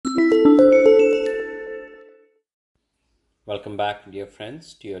Welcome back, dear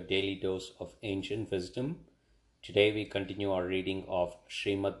friends, to your daily dose of ancient wisdom. Today we continue our reading of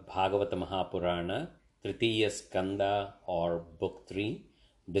Srimad Bhagavata Mahapurana, Tritiya Skanda or Book 3,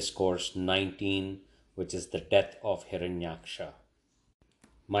 Discourse 19, which is the death of Hiranyaksha.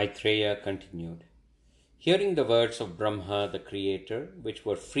 Maitreya continued. Hearing the words of Brahma, the Creator, which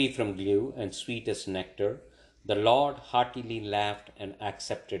were free from glue and sweet as nectar, the Lord heartily laughed and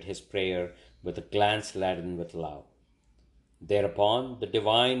accepted his prayer with a glance laden with love. Thereupon the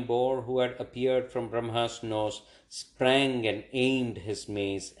divine boar who had appeared from Brahma's nose sprang and aimed his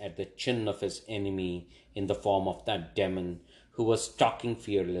mace at the chin of his enemy in the form of that demon who was stalking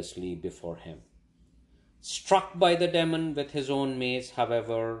fearlessly before him. Struck by the demon with his own mace,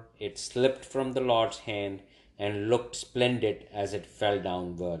 however, it slipped from the Lord's hand and looked splendid as it fell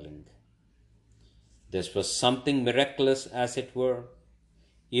down whirling. This was something miraculous, as it were.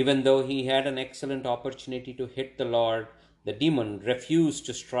 Even though he had an excellent opportunity to hit the Lord, the demon refused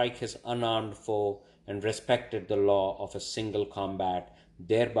to strike his unarmed foe and respected the law of a single combat,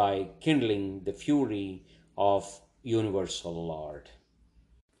 thereby kindling the fury of universal Lord.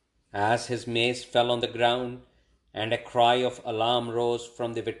 As his mace fell on the ground, and a cry of alarm rose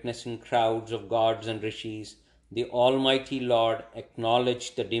from the witnessing crowds of gods and rishis, the Almighty Lord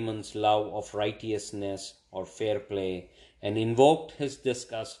acknowledged the demon's love of righteousness or fair play and invoked his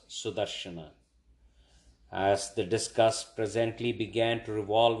discus Sudarshana. As the discus presently began to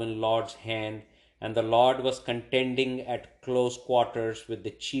revolve in Lord's hand, and the Lord was contending at close quarters with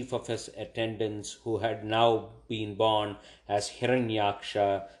the chief of his attendants, who had now been born as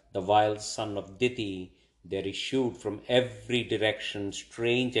Hiranyaksha, the wild son of Diti, there issued from every direction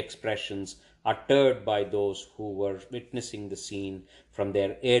strange expressions uttered by those who were witnessing the scene from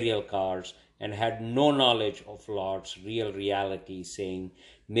their aerial cars and had no knowledge of Lord's real reality, saying,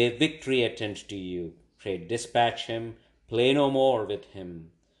 "May victory attend to you. Pray dispatch him, play no more with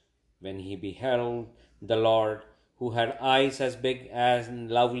him." When he beheld the Lord, who had eyes as big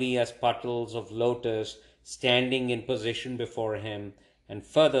and lovely as petals of lotus, standing in position before him, and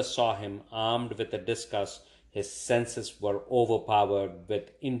further saw him armed with a discus, his senses were overpowered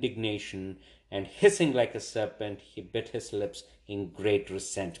with indignation, and hissing like a serpent, he bit his lips in great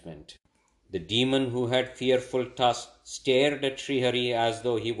resentment. The demon, who had fearful tusks, stared at Srihari as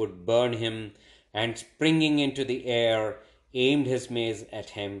though he would burn him, and springing into the air, aimed his mace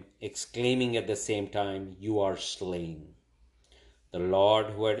at him, exclaiming at the same time, "You are slain." The Lord,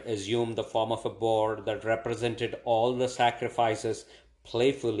 who had assumed the form of a boar that represented all the sacrifices,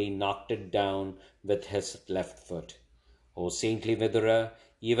 playfully knocked it down with his left foot. O saintly Vidura,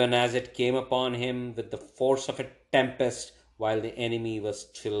 even as it came upon him with the force of a tempest while the enemy was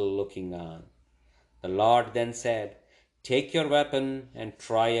still looking on. The Lord then said, "Take your weapon and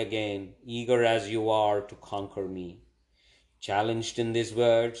try again, eager as you are to conquer me." Challenged in these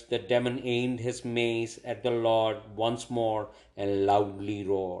words, the demon aimed his mace at the Lord once more and loudly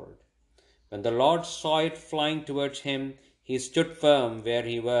roared. When the Lord saw it flying towards him, he stood firm where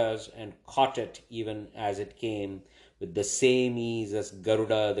he was and caught it even as it came, with the same ease as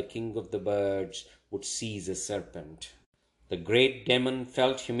Garuda, the king of the birds, would seize a serpent. The great demon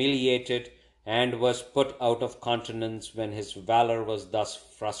felt humiliated and was put out of countenance when his valor was thus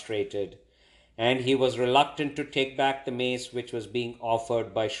frustrated, and he was reluctant to take back the mace which was being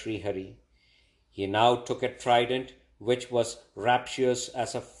offered by Srihari. He now took a trident, which was rapturous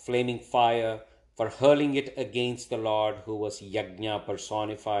as a flaming fire, for hurling it against the Lord, who was Yajna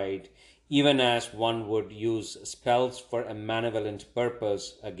personified, even as one would use spells for a malevolent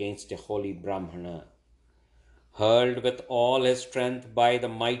purpose against a holy Brahmana. Hurled with all his strength by the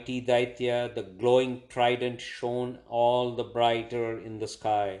mighty Daitya, the glowing trident shone all the brighter in the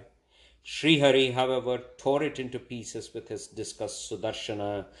sky. Srihari, however, tore it into pieces with his discus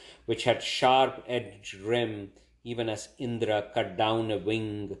Sudarshana, which had sharp-edged rim, even as Indra cut down a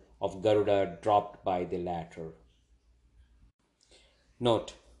wing of Garuda dropped by the latter.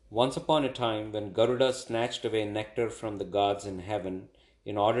 Note: once upon a time, when Garuda snatched away nectar from the gods in heaven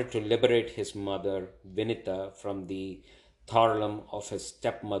in order to liberate his mother Vinita from the thraldom of his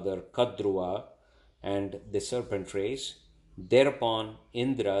stepmother Kadruva and the serpent race, thereupon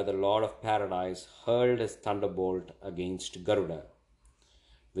Indra, the Lord of Paradise, hurled his thunderbolt against Garuda.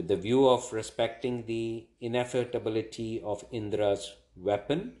 With the view of respecting the inevitability of Indra's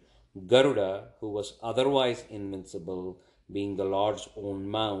weapon, Garuda, who was otherwise invincible, being the Lord's own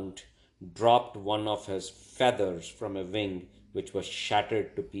mount, dropped one of his feathers from a wing, which was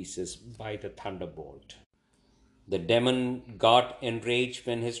shattered to pieces by the thunderbolt. The demon got enraged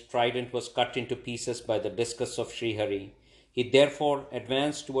when his trident was cut into pieces by the discus of Srihari. He therefore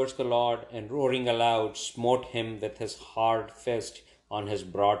advanced towards the Lord, and roaring aloud, smote him with his hard fist on his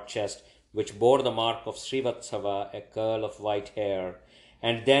broad chest, which bore the mark of Srivatsava, a curl of white hair,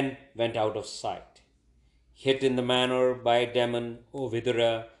 and then went out of sight. Hit in the manner by a demon, O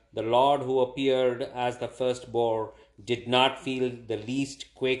Vidura, the Lord who appeared as the first boar did not feel the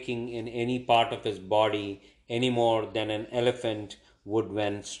least quaking in any part of his body any more than an elephant would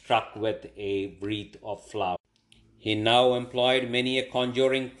when struck with a wreath of flowers. He now employed many a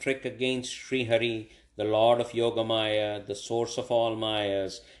conjuring trick against Srihari, the Lord of Yogamaya, the source of all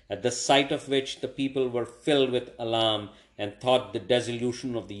Mayas, at the sight of which the people were filled with alarm and thought the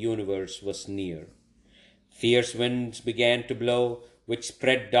dissolution of the universe was near. Fierce winds began to blow, which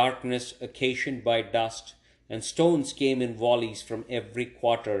spread darkness occasioned by dust, and stones came in volleys from every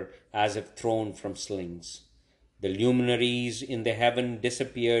quarter as if thrown from slings. The luminaries in the heaven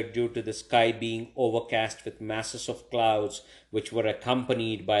disappeared due to the sky being overcast with masses of clouds, which were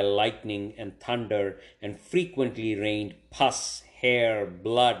accompanied by lightning and thunder, and frequently rained pus, hair,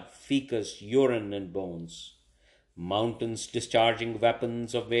 blood, fecus, urine, and bones. Mountains discharging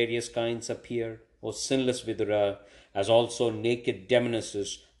weapons of various kinds appeared, O sinless Vidura, as also naked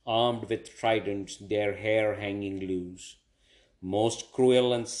demonesses armed with tridents, their hair hanging loose. Most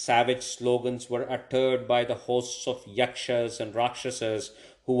cruel and savage slogans were uttered by the hosts of Yakshas and Rakshasas,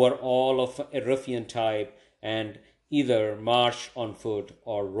 who were all of a ruffian type, and either marched on foot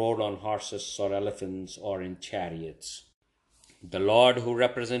or rode on horses or elephants or in chariots. The Lord, who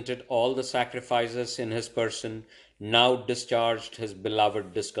represented all the sacrifices in his person, now discharged his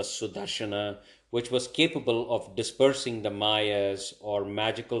beloved discus Sudarshana, which was capable of dispersing the Mayas or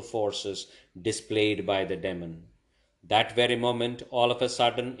magical forces displayed by the demon. That very moment, all of a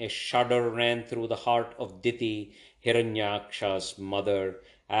sudden, a shudder ran through the heart of Diti, Hiranyaksha's mother,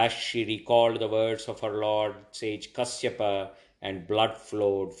 as she recalled the words of her lord, sage Kasyapa, and blood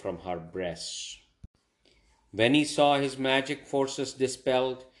flowed from her breasts. When he saw his magic forces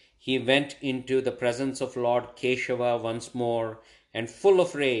dispelled, he went into the presence of Lord Keshava once more, and full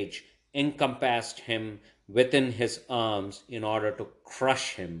of rage, encompassed him within his arms in order to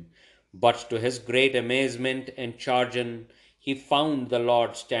crush him. But to his great amazement and chagrin, he found the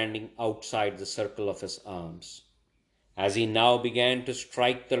Lord standing outside the circle of his arms. As he now began to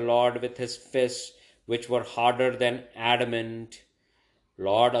strike the Lord with his fists, which were harder than adamant,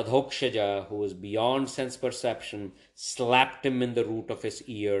 Lord Adhokshaja, who was beyond sense perception, slapped him in the root of his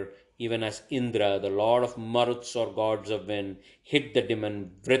ear, even as Indra, the lord of Maruts or gods of wind, hit the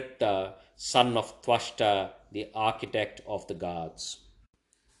demon Vritta, son of Twashta, the architect of the gods.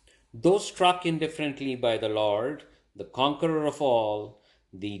 Though struck indifferently by the Lord, the conqueror of all,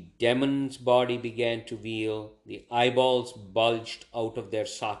 the demon's body began to wheel, the eyeballs bulged out of their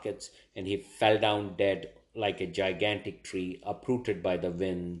sockets, and he fell down dead like a gigantic tree uprooted by the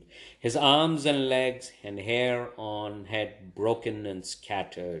wind, his arms and legs and hair on head broken and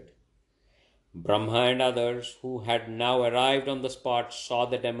scattered. Brahma and others who had now arrived on the spot saw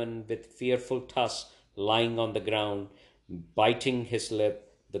the demon with fearful tusks lying on the ground, biting his lip,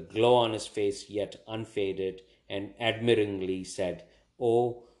 the glow on his face yet unfaded, and admiringly said,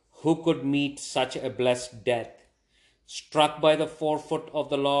 "Oh, who could meet such a blessed death? Struck by the forefoot of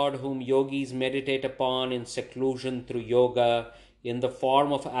the Lord, whom yogis meditate upon in seclusion through yoga in the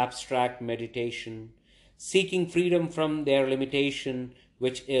form of abstract meditation, seeking freedom from their limitation,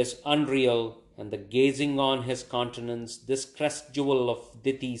 which is unreal, and the gazing on his countenance, this crest jewel of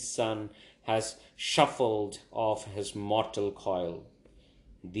Diti's son has shuffled off his mortal coil.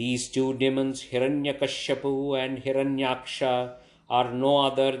 These two demons, Hiranyakashipu and Hiranyaksha, are no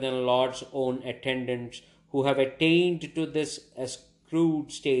other than Lord's own attendants, who have attained to this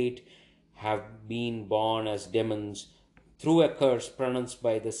accrued state, have been born as demons through a curse pronounced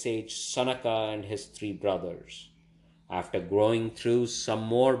by the sage Sanaka and his three brothers. After growing through some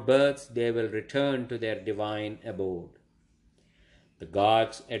more births, they will return to their divine abode." The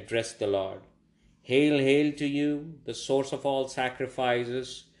gods addressed the Lord. "Hail, hail to you, the source of all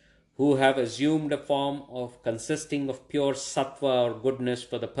sacrifices, who have assumed a form of consisting of pure sattva or goodness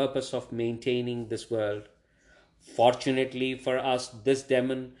for the purpose of maintaining this world. Fortunately for us, this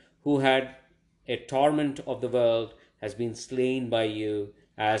demon, who had a torment of the world, has been slain by you,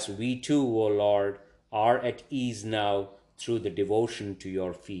 as we too, O Lord, are at ease now through the devotion to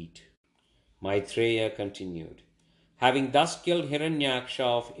your feet." Maitreya continued. Having thus killed Hiranyaksha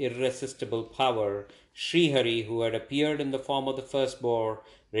of irresistible power, Srihari, who had appeared in the form of the first boar,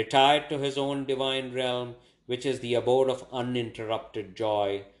 retired to his own divine realm, which is the abode of uninterrupted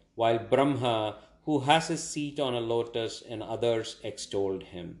joy, while Brahma, who has his seat on a lotus, and others extolled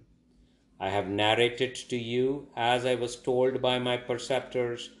him. I have narrated to you, as I was told by my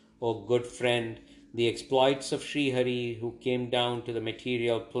preceptors, O good friend, the exploits of Srihari, who came down to the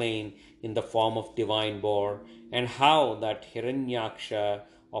material plane in the form of divine boar, and how that Hiranyaksha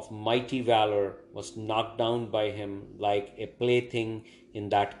of mighty valor was knocked down by him like a plaything in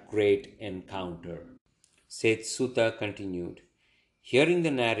that great encounter. Seth Sutta continued, hearing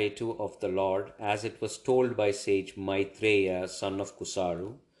the narrative of the Lord as it was told by sage Maitreya, son of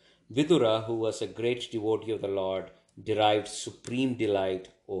Kusaru, Vidura, who was a great devotee of the Lord, derived supreme delight,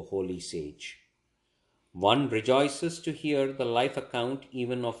 O holy sage. One rejoices to hear the life account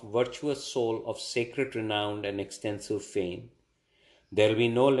even of virtuous soul of sacred renown and extensive fame. There will be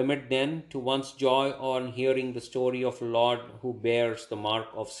no limit then to one's joy on hearing the story of Lord who bears the mark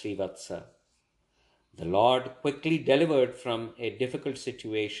of Srivatsa. The Lord quickly delivered from a difficult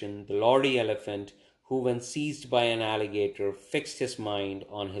situation the lorry elephant who, when seized by an alligator, fixed his mind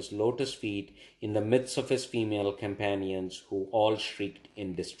on his lotus feet in the midst of his female companions, who all shrieked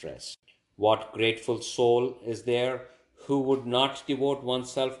in distress. What grateful soul is there who would not devote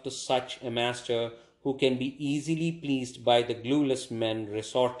oneself to such a master who can be easily pleased by the glueless men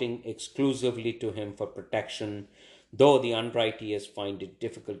resorting exclusively to him for protection, though the unrighteous find it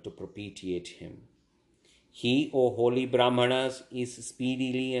difficult to propitiate him? He, O holy Brahmanas, is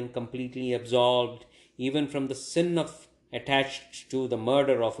speedily and completely absolved even from the sin of attached to the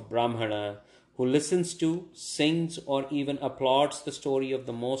murder of a Brahmana, who listens to, sings, or even applauds the story of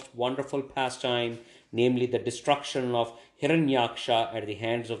the most wonderful pastime, namely the destruction of Hiranyaksha at the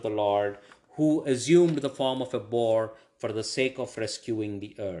hands of the Lord, who assumed the form of a boar for the sake of rescuing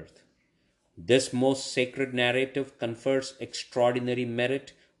the earth. This most sacred narrative confers extraordinary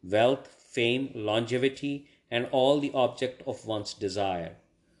merit, wealth, fame, longevity, and all the object of one's desire.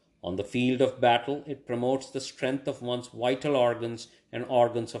 On the field of battle, it promotes the strength of one's vital organs and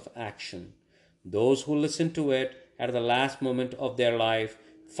organs of action. Those who listen to it at the last moment of their life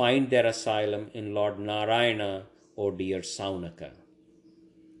find their asylum in Lord Narayana, O dear Saunaka.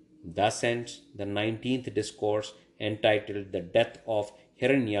 Thus ends the 19th discourse entitled The Death of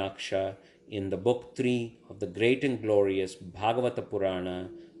Hiranyaksha in the Book 3 of the great and glorious Bhagavata Purana,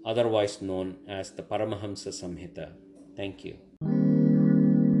 otherwise known as the Paramahamsa Samhita. Thank you.